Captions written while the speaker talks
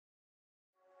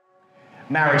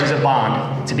Marriage is a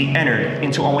bond to be entered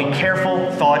into only careful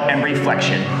thought and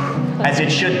reflection, as it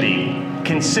should be,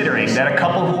 considering that a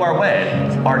couple who are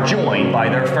wed are joined by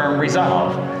their firm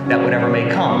resolve that whatever may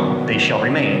come, they shall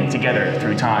remain together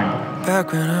through time.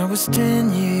 Back when I was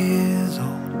 10 years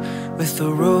old, with a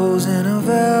rose and a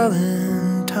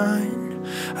valentine,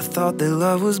 I thought that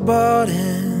love was bought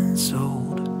and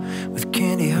sold, with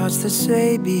candy hearts that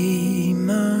say be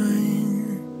mine.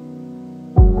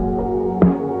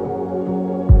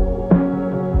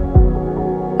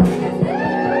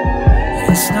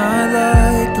 It's not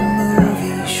like the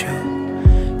movie show,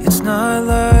 it's not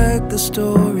like the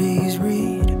stories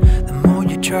read. The more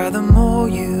you try, the more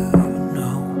you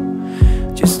know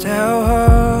just how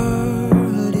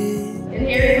hard it is. In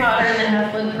Harry Potter and the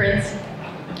Half-Blood Prince,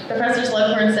 Professor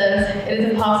Slughorn says, "It is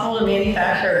impossible to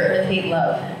manufacture or imitate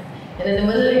love. And in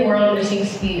the wizarding world, there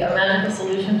seems to be a magical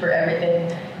solution for everything.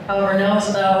 However, no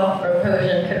spell or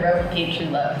potion could replicate true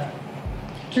love.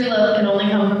 True love can only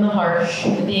come from the heart,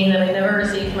 being that I never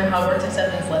received my Hogwarts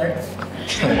acceptance letter.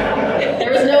 There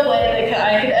was no way that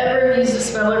I could ever have used a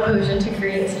spell or potion to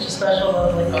create such a special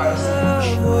love like ours."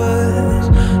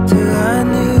 Till I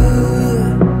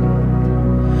knew,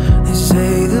 they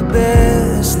say the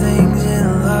best things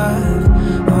in life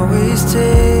always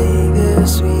take a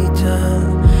sweet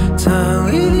time. Time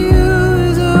with you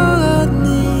is all I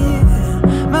need.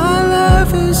 My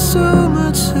life is so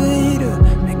much sweeter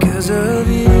because of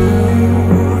you.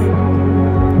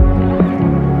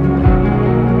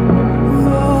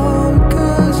 Oh,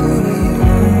 because of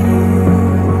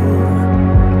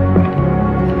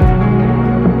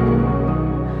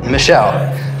you. Michelle,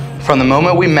 from the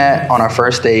moment we met on our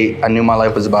first date, I knew my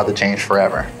life was about to change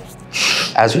forever.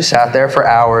 As we sat there for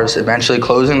hours, eventually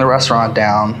closing the restaurant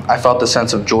down, I felt a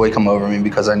sense of joy come over me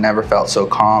because I never felt so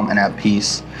calm and at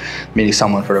peace meeting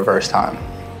someone for the first time.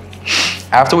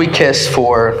 After we kissed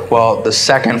for, well, the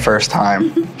first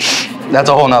time, that's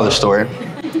a whole nother story.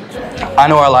 I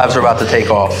know our lives are about to take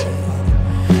off.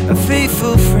 A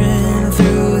faithful friend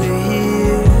through the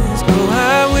years. Oh,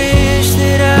 I wish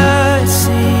that I'd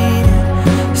seen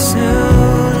it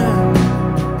sooner.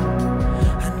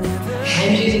 I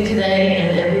am choosing today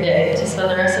and every day to spend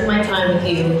the rest of my time with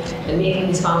you and making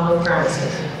these following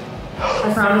promises. I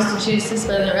promise to choose to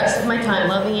spend the rest of my time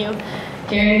loving you,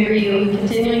 caring for you,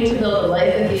 continuing to build a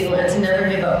life with you, and to never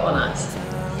give up on us.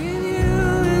 With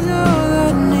you is all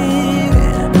I need.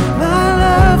 My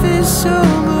love is so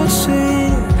much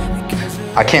sweeter.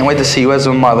 I can't wait to see you as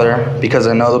a mother because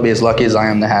I know they'll be as lucky as I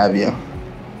am to have you.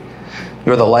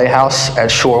 You're the lighthouse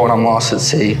at shore when I'm lost at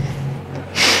sea.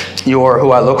 You are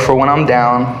who I look for when I'm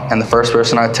down and the first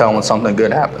person I tell when something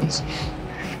good happens.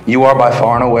 You are by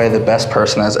far and away the best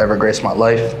person that's ever graced my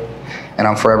life, and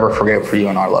I'm forever grateful for you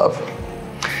and our love.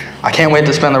 I can't wait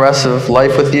to spend the rest of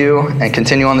life with you and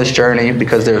continue on this journey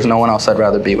because there's no one else I'd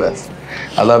rather be with.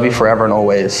 I love you forever and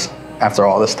always, after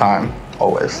all this time,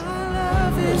 always.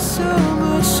 It's so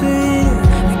much sweeter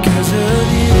because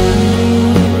of you.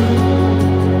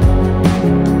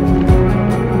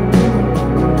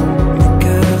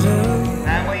 Because of you.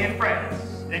 Family and friends,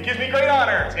 it gives me great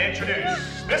honor to introduce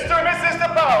Mr. and Mrs.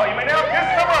 DePaula. You may now kiss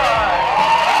the bride.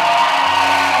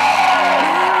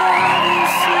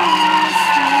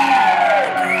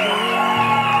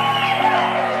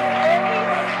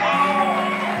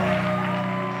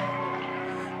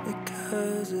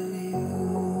 Because of you.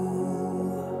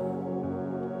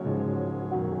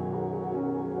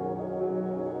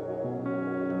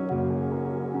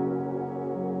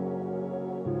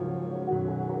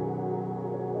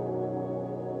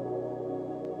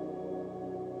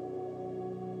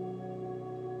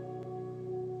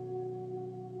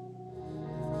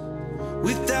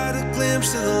 Without a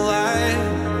glimpse of the light,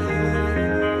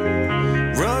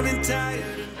 running tired.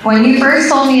 When you first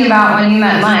told me about when you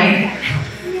met Mike,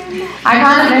 I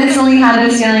kind of instantly had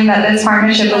this feeling that this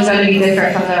partnership was going to be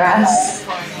different from the rest.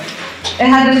 It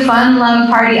had the fun, love,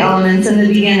 party elements in the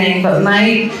beginning, but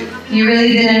Mike, you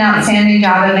really did an outstanding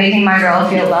job at making my girl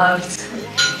feel loved.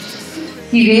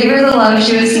 You gave her the love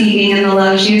she was seeking and the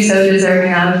love she was so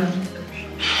deserving of.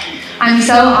 I'm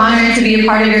so honored to be a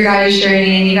part of your guys'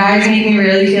 journey, and you guys make me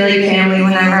really feel like family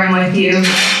whenever I'm with you,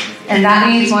 and that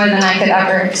means more than I could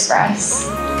ever express.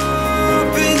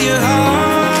 Open your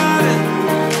heart,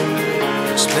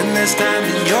 spend less time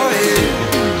in your head.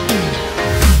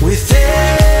 With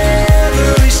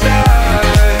every star,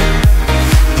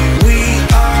 we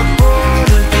are born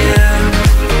again.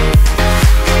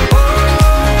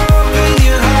 Open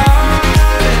your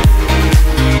heart,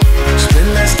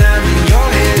 spend less time in your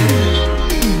head.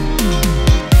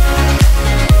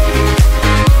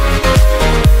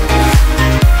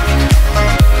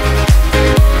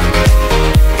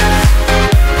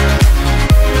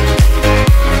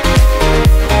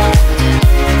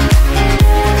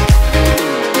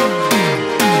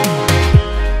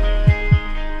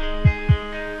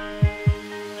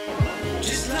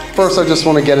 first I just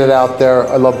want to get it out there.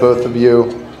 I love both of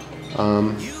you.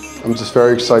 I'm just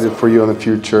very excited for you in the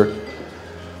future.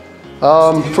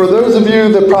 For those of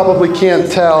you that probably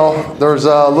can't tell, there's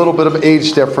a little bit of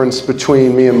age difference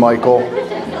between me and Michael.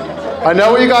 I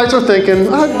know what you guys are thinking.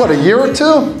 What, a year or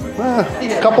two?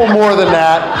 A couple more than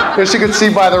that, as you can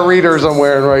see by the readers I'm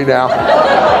wearing right now.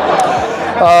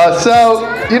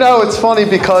 So, you know, it's funny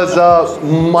because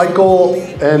Michael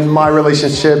and my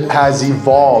relationship has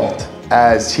evolved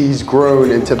as he's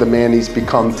grown into the man he's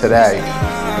become today.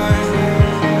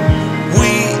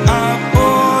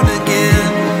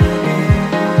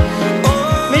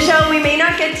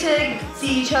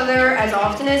 Each other as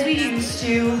often as we used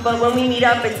to, but when we meet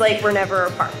up, it's like we're never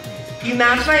apart. You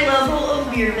match my level of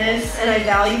weirdness, and I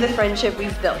value the friendship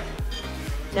we've built.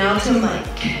 Now to Mike.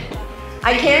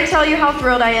 I can't tell you how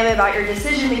thrilled I am about your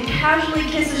decision to casually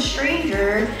kiss a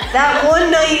stranger that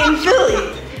one night in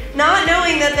Philly, not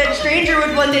knowing that that stranger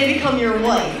would one day become your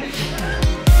wife.